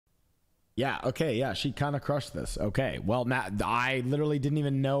Yeah, okay, yeah, she kind of crushed this. Okay, well, now I literally didn't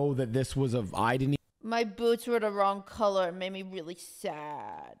even know that this was a. I didn't My boots were the wrong color. It made me really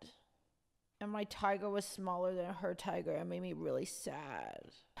sad. And my tiger was smaller than her tiger. It made me really sad.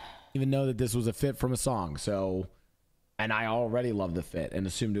 even know that this was a fit from a song. So, and I already loved the fit and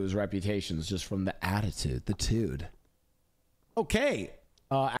assumed it was Reputations just from the attitude, the tude. Okay.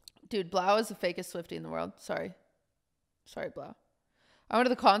 Dude, Blau is the fakest Swiftie in the world. Sorry, Blau. I went to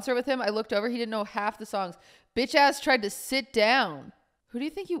the concert with him. I looked over. He didn't know half the songs. Bitch ass tried to sit down. Who do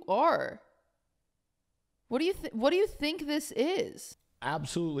you think you are? What do you think this is?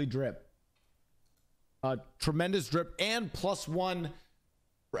 Absolutely drip. Tremendous drip and +1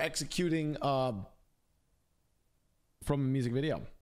 for executing from a music video.